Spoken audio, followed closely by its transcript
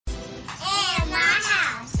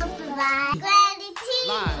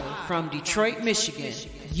from Detroit, Michigan,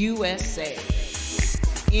 USA.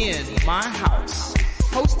 In My House,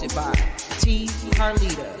 hosted by T.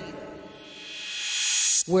 Carlita,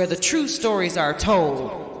 where the true stories are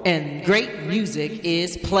told and great music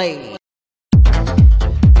is played.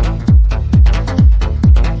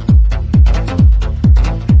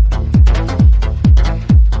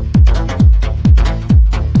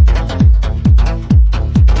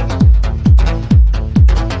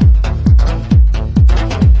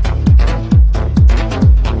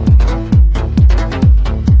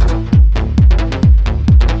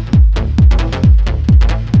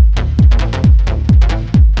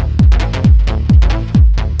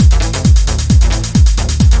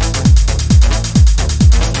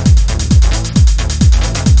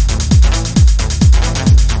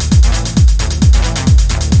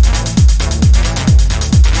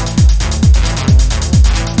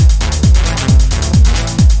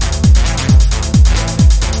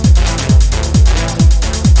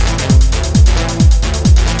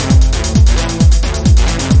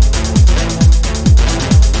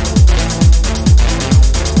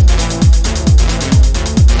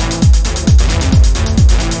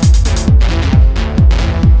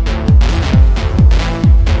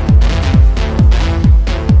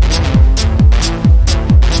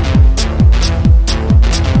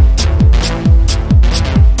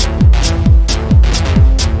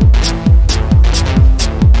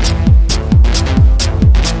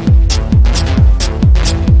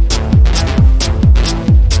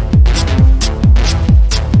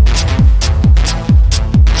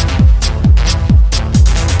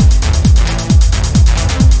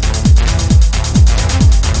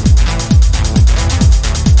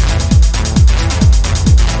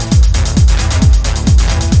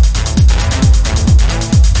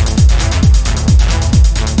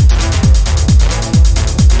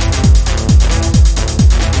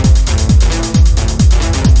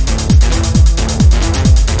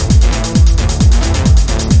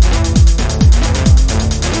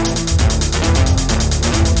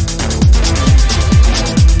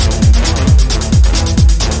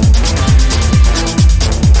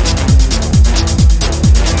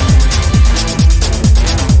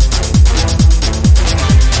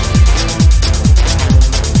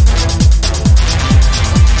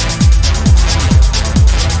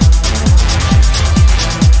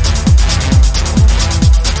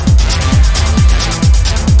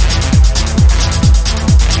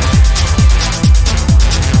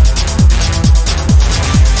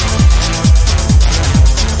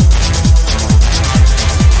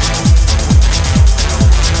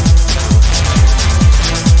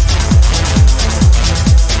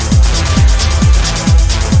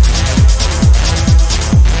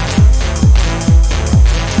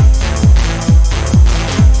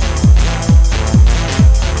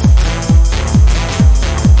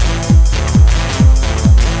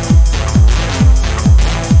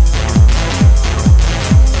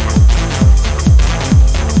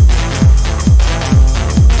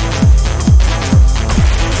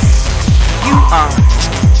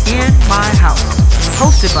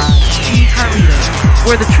 hosted by T. Carlita,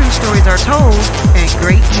 where the true stories are told and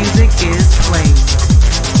great music is played.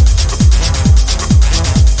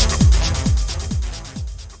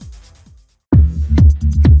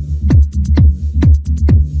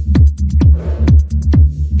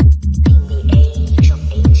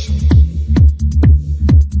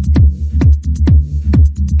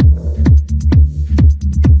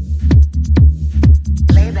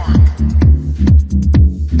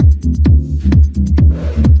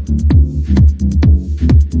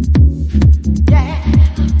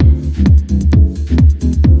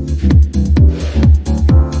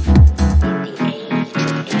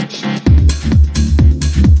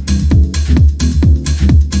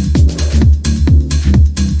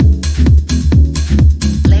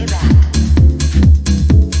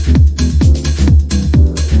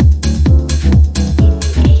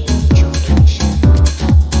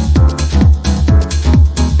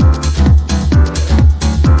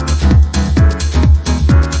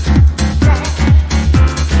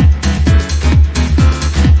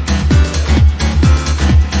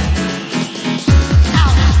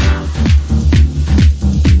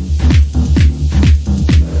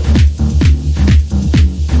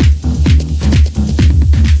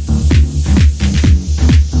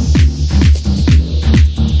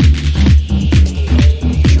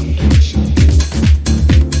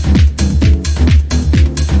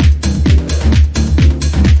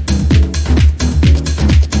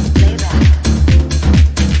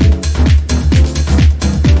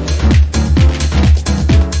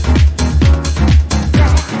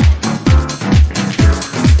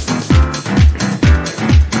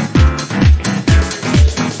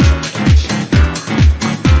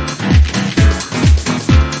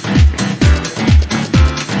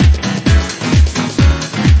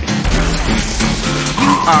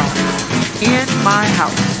 are In My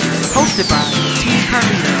House, hosted by T.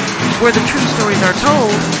 Carlito, where the true stories are told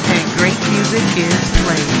and great music is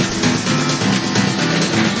played.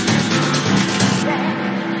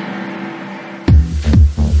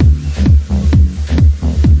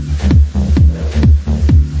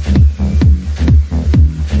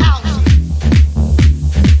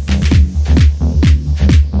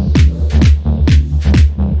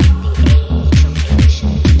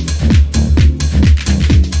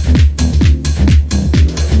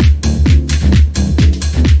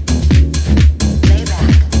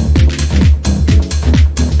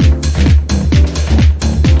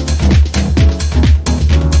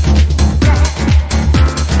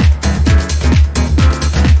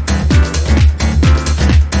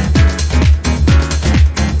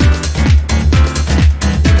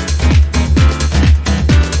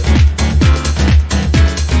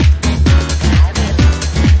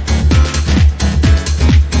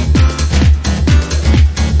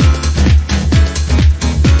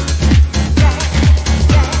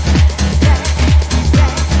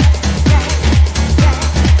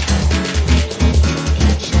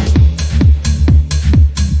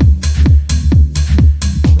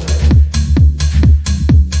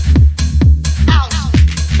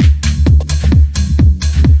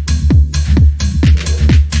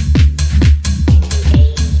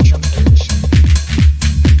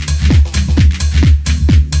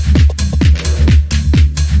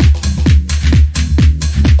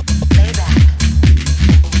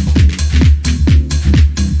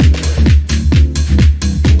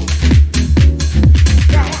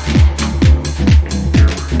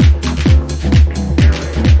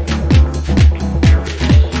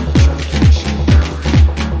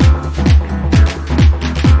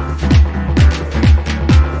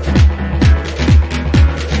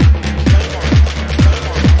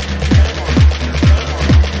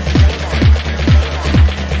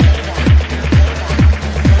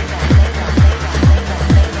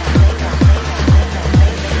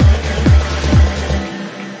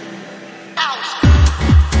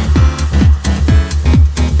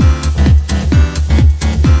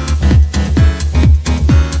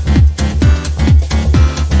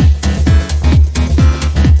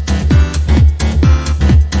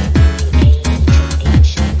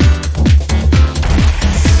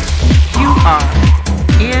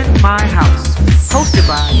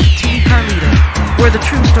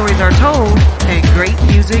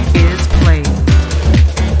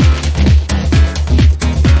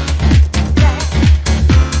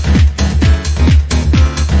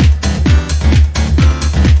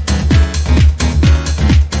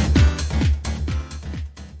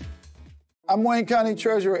 I'm Wayne County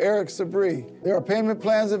Treasurer Eric Sabri. There are payment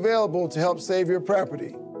plans available to help save your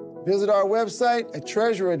property. Visit our website at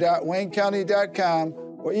treasurer.waynecounty.com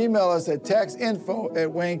or email us at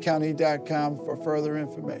taxinfo@waynecounty.com for further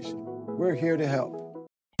information. We're here to help.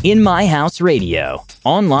 In My House Radio,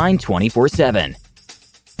 online 24/7.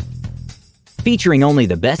 Featuring only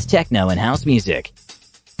the best techno and house music.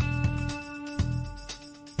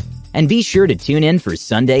 And be sure to tune in for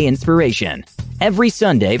Sunday Inspiration. Every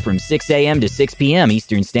Sunday from 6 a.m. to 6 p.m.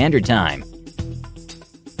 Eastern Standard Time.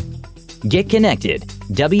 Get connected.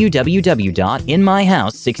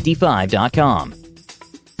 www.inmyhouse65.com.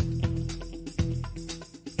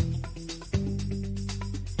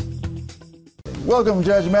 Welcome,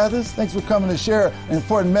 Judge Mathis. Thanks for coming to share an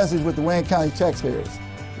important message with the Wayne County taxpayers.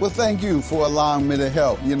 Well, thank you for allowing me to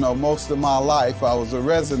help. You know, most of my life I was a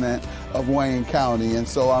resident of Wayne County, and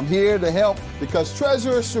so I'm here to help because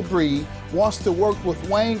Treasurer Sabri wants to work with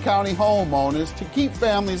Wayne County homeowners to keep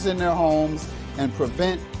families in their homes and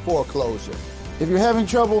prevent foreclosure. If you're having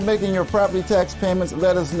trouble making your property tax payments,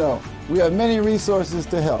 let us know. We have many resources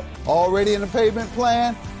to help. Already in a payment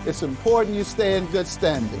plan? It's important you stay in good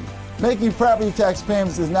standing. Making property tax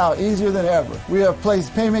payments is now easier than ever. We have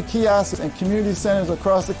placed payment kiosks in community centers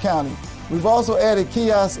across the county. We've also added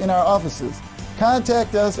kiosks in our offices.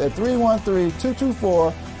 Contact us at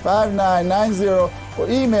 313-224-5990 or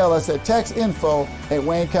email us at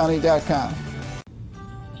taxinfo@waynecounty.com.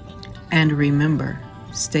 And remember,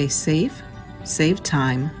 stay safe, save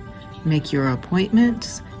time, make your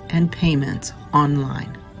appointments and payments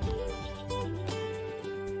online.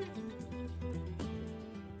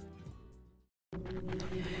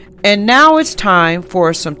 And now it's time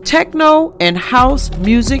for some techno and house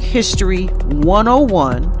music history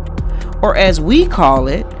 101, or as we call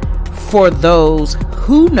it, For Those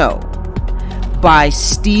Who Know, by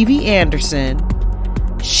Stevie Anderson,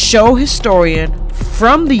 show historian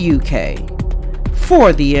from the UK,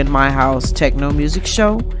 for the In My House Techno Music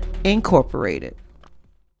Show Incorporated.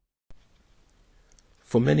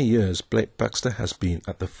 For many years, Blake Baxter has been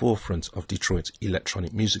at the forefront of Detroit's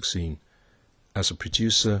electronic music scene. As a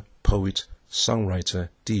producer, poet, songwriter,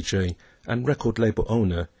 DJ, and record label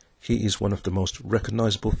owner, he is one of the most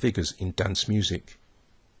recognizable figures in dance music.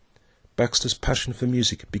 Baxter's passion for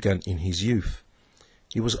music began in his youth.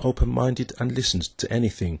 He was open-minded and listened to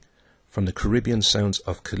anything, from the Caribbean sounds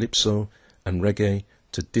of calypso and reggae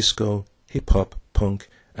to disco, hip-hop, punk,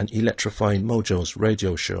 and electrifying Mojo's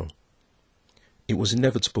radio show. It was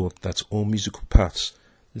inevitable that all musical paths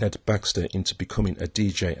led Baxter into becoming a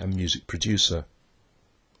DJ and music producer.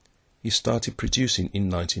 He started producing in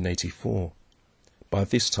 1984. By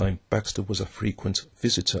this time, Baxter was a frequent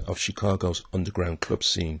visitor of Chicago's underground club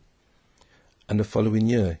scene, and the following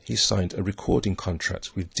year he signed a recording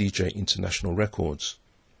contract with DJ International Records.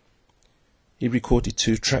 He recorded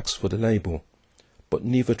 2 tracks for the label, but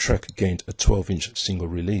neither track gained a 12-inch single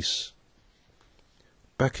release.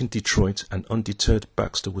 Back in Detroit, an undeterred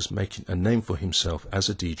Baxter was making a name for himself as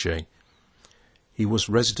a DJ. He was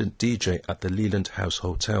resident DJ at the Leland House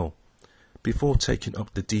Hotel, before taking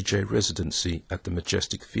up the DJ residency at the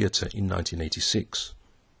Majestic Theatre in 1986.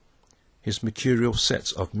 His mercurial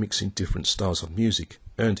sets of mixing different styles of music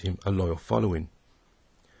earned him a loyal following.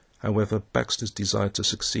 However, Baxter's desire to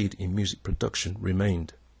succeed in music production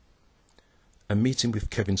remained. A meeting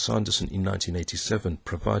with Kevin Saunderson in 1987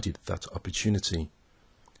 provided that opportunity.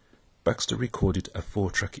 Baxter recorded a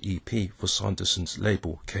 4-track EP for Saunderson's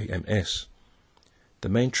label KMS. The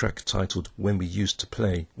main track, titled When We Used to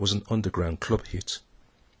Play, was an underground club hit.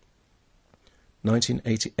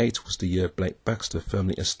 1988 was the year Blake Baxter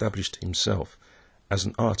firmly established himself as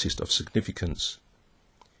an artist of significance.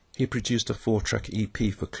 He produced a 4-track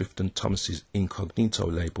EP for Clifton Thomas's Incognito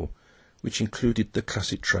label, which included the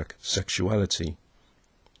classic track Sexuality.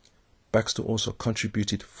 Baxter also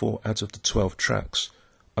contributed 4 out of the 12 tracks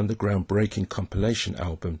on the groundbreaking compilation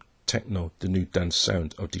album Techno, the New Dance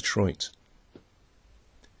Sound of Detroit.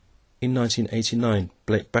 In 1989,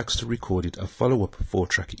 Blake Baxter recorded a follow-up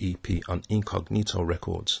 4-track EP on Incognito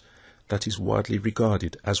Records that is widely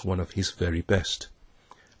regarded as one of his very best,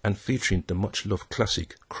 and featuring the much-loved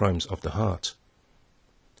classic Crimes of the Heart.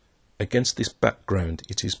 Against this background,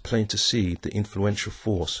 it is plain to see the influential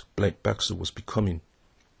force Blake Baxter was becoming.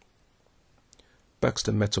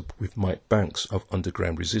 Baxter met up with Mike Banks of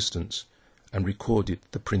Underground Resistance and recorded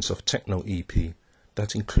the Prince of Techno EP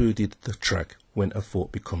that included the track When a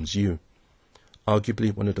Thought Becomes You,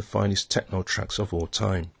 arguably one of the finest techno tracks of all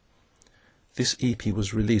time. This EP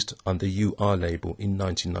was released on the UR label in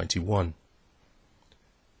 1991.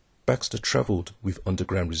 Baxter travelled with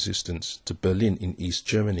Underground Resistance to Berlin in East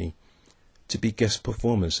Germany to be guest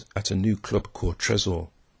performers at a new club called Tresor.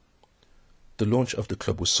 The launch of the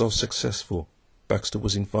club was so successful, Baxter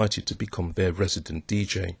was invited to become their resident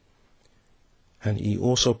DJ. And he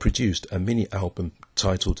also produced a mini-album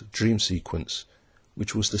titled Dream Sequence,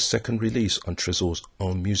 which was the second release on Tresor's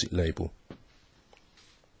own music label.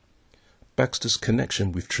 Baxter's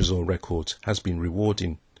connection with Tresor Records has been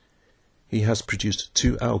rewarding. He has produced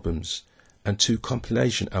 2 albums and 2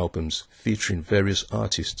 compilation albums featuring various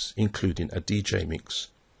artists, including a DJ mix.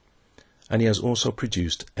 And he has also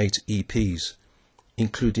produced 8 EPs,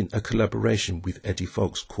 including a collaboration with Eddie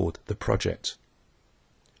Fowlkes called The Project.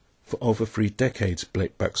 For over 3 decades,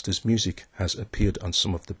 Blake Baxter's music has appeared on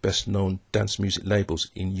some of the best-known dance music labels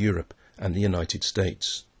in Europe and the United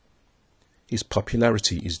States. His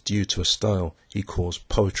popularity is due to a style he calls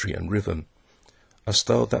poetry and rhythm, a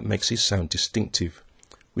style that makes his sound distinctive,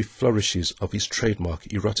 with flourishes of his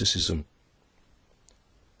trademark eroticism.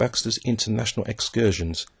 Baxter's international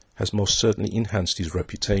excursions has most certainly enhanced his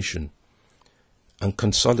reputation and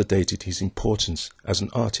consolidated his importance as an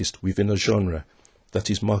artist within a genre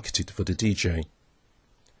that is marketed for the DJ.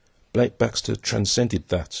 Blake Baxter transcended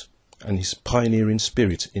that, and his pioneering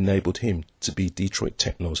spirit enabled him to be Detroit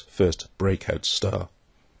Techno's first breakout star.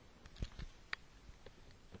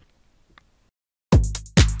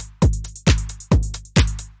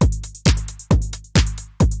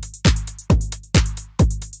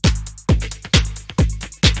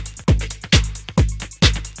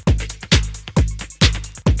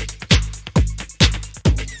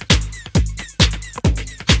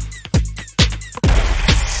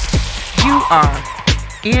 Are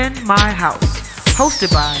In My House,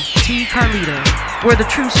 hosted by T. Carlito, where the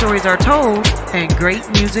true stories are told and great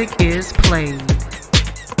music is played.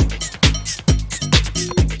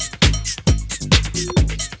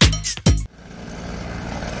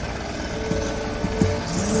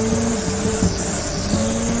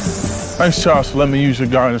 Thanks, Charles, for letting me use your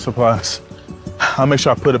gardening supplies. I'll make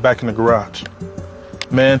sure I put it back in the garage.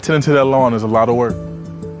 Man, tending to that lawn is a lot of work.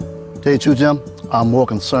 Tell you the truth, Jim, I'm more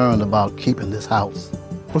concerned about keeping this house.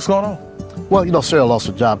 What's going on? Well, Sarah lost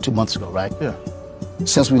her job 2 months ago, right? Yeah.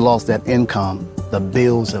 Since we lost that income, the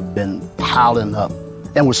bills have been piling up,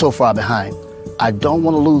 and we're so far behind. I don't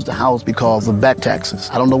want to lose the house because of back taxes.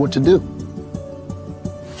 I don't know what to do.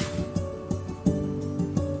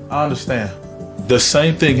 I understand. The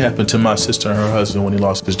same thing happened to my sister and her husband when he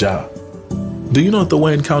lost his job. Do you know that the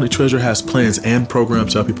Wayne County Treasurer has plans and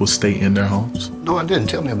programs to help people stay in their homes? No, I didn't.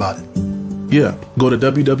 Tell me about it. Yeah, go to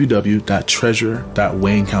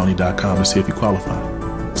www.treasure.waynecounty.com to see if you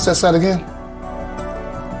qualify. Say that again.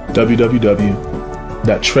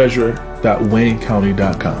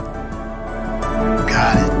 www.treasure.waynecounty.com.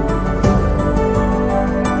 Got it.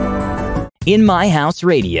 In My House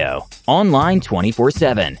Radio, online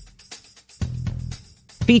 24/7.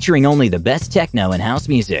 Featuring only the best techno and house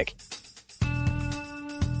music.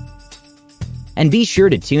 And be sure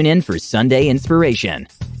to tune in for Sunday Inspiration,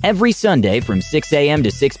 every Sunday from 6 a.m. to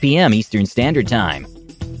 6 p.m. Eastern Standard Time.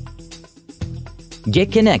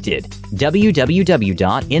 Get connected,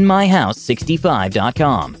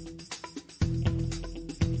 www.inmyhouse65.com.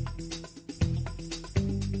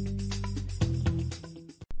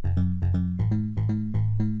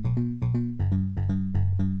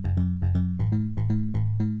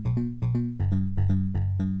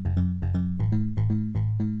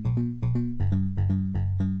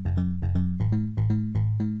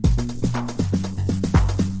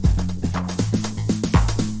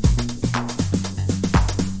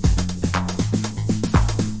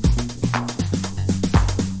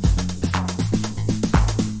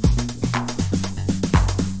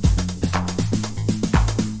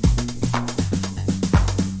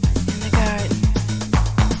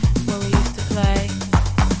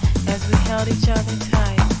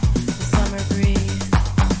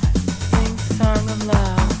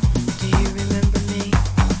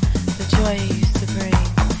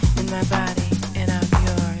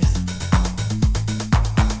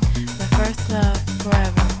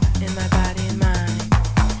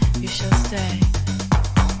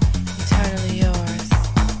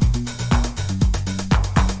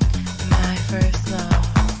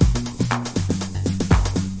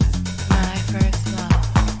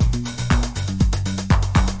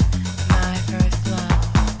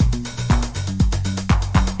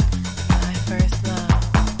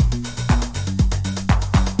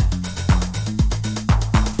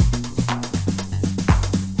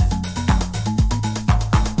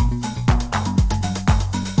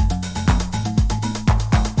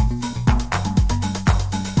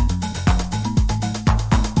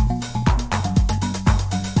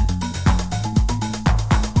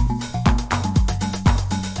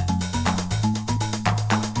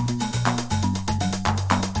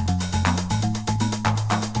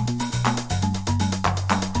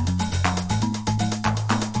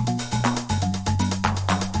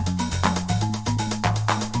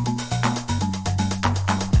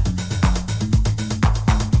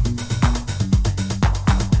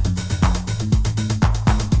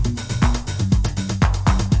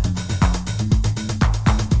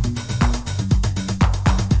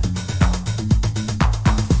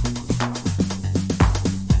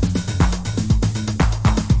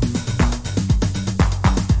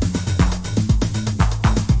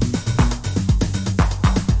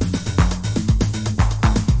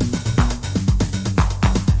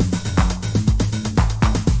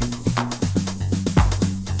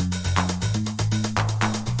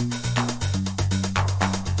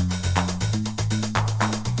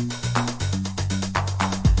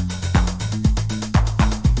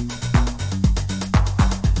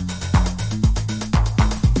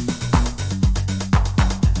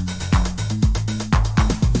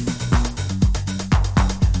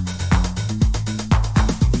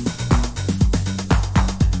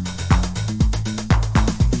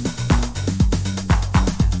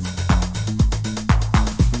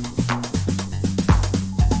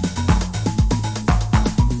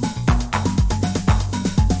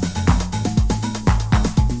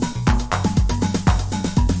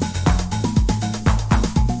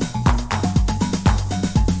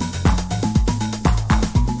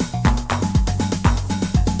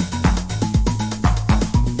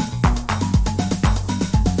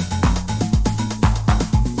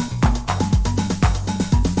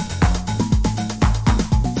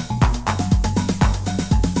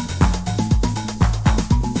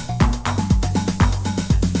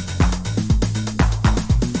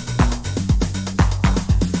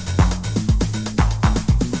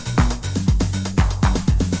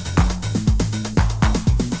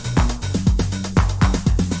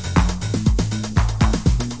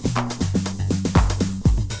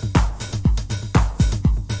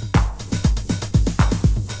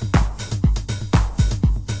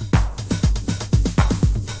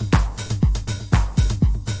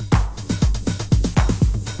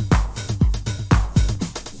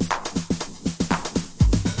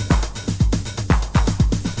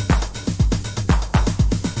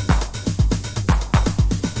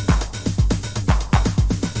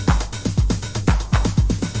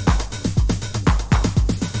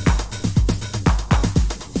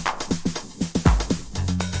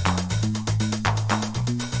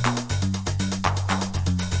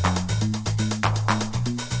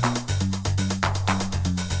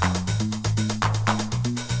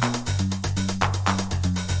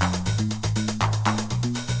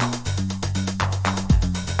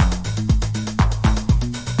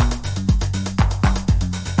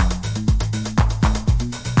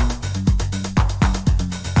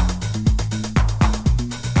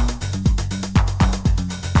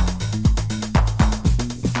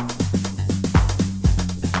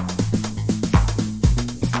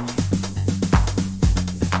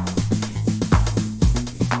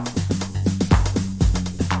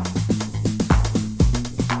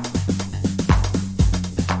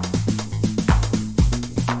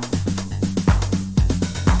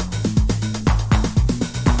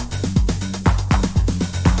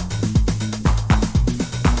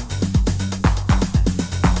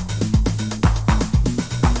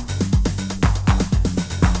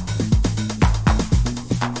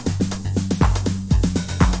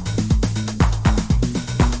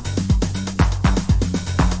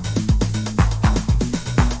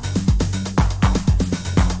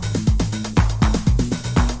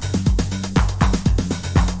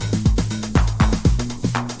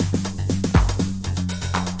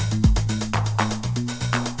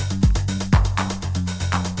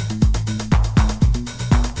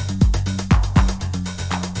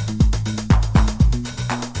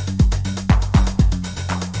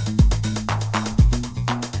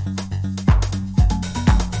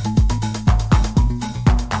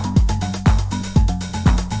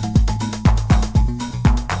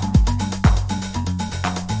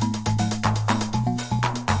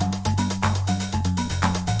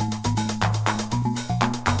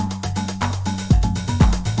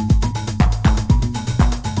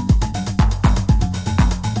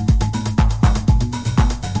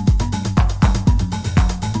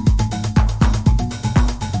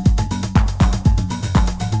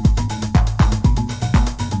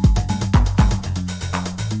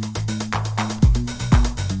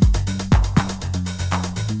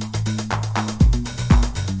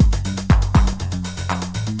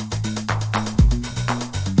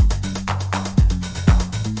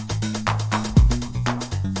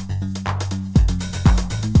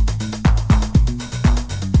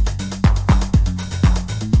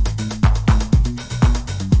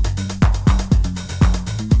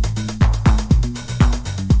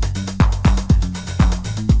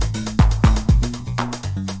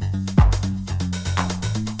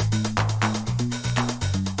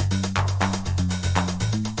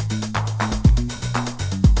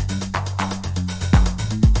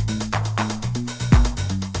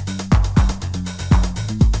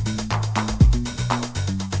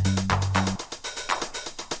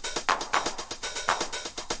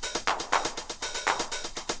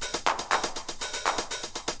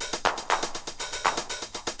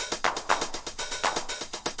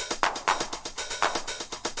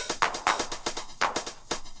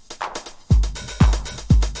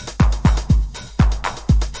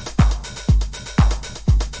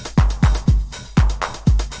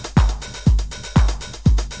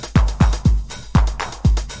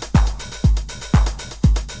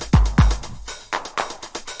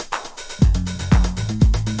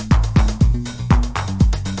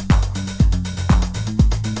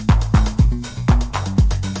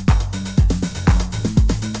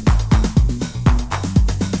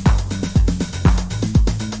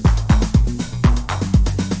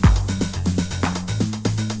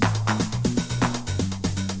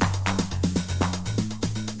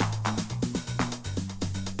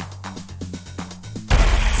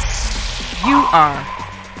 are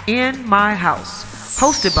In My House,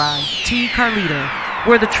 hosted by T. Carlita,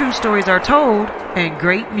 where the true stories are told and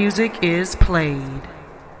great music is played.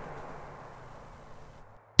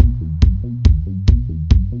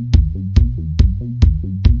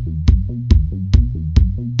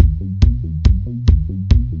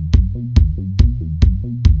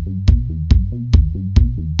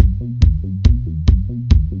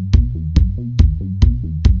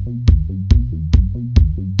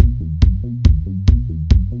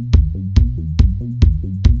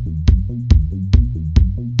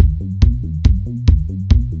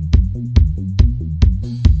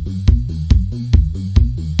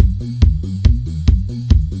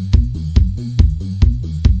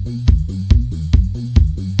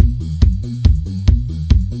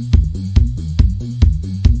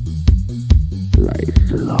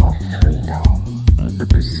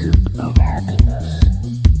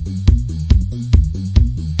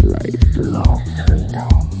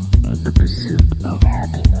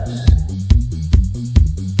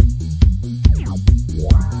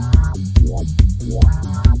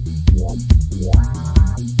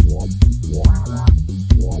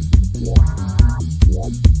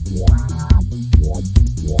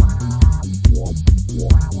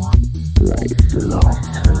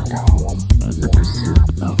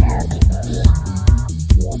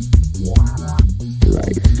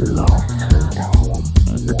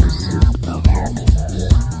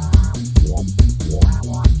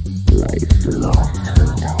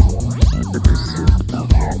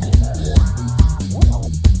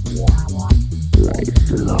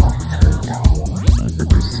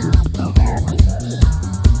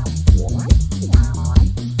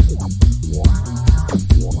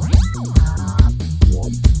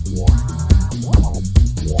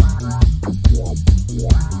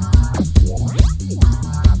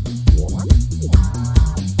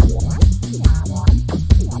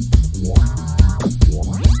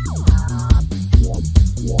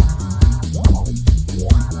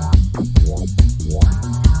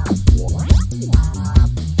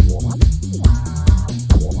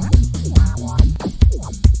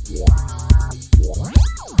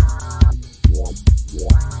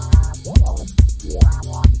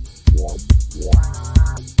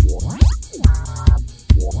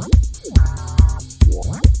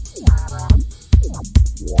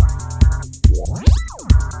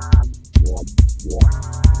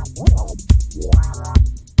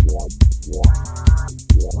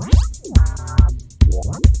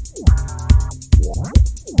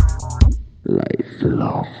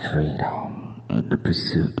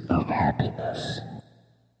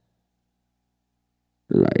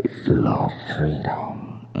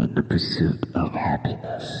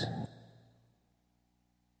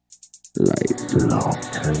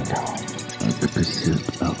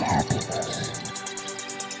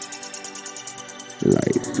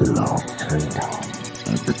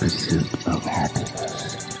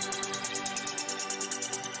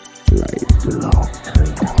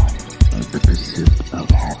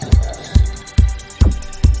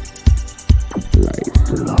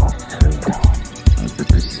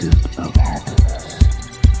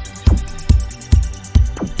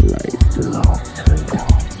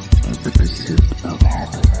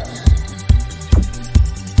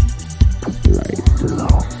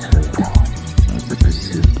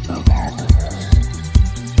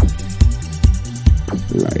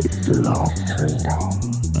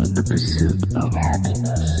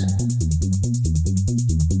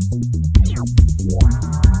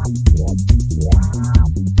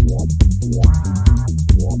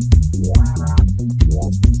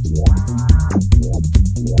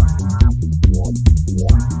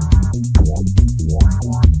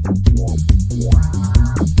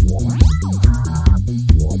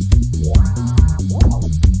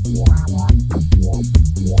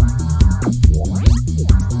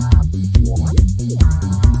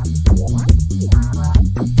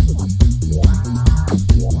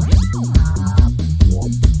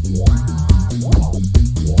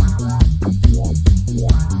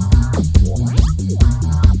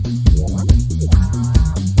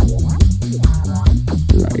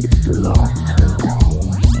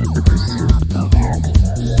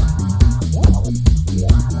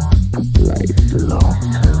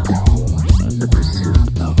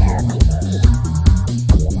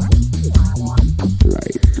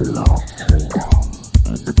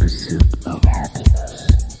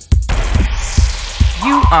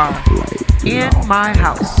 In My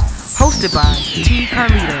House, hosted by T.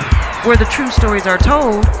 Carlita, where the true stories are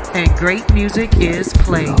told and great music is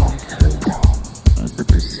played.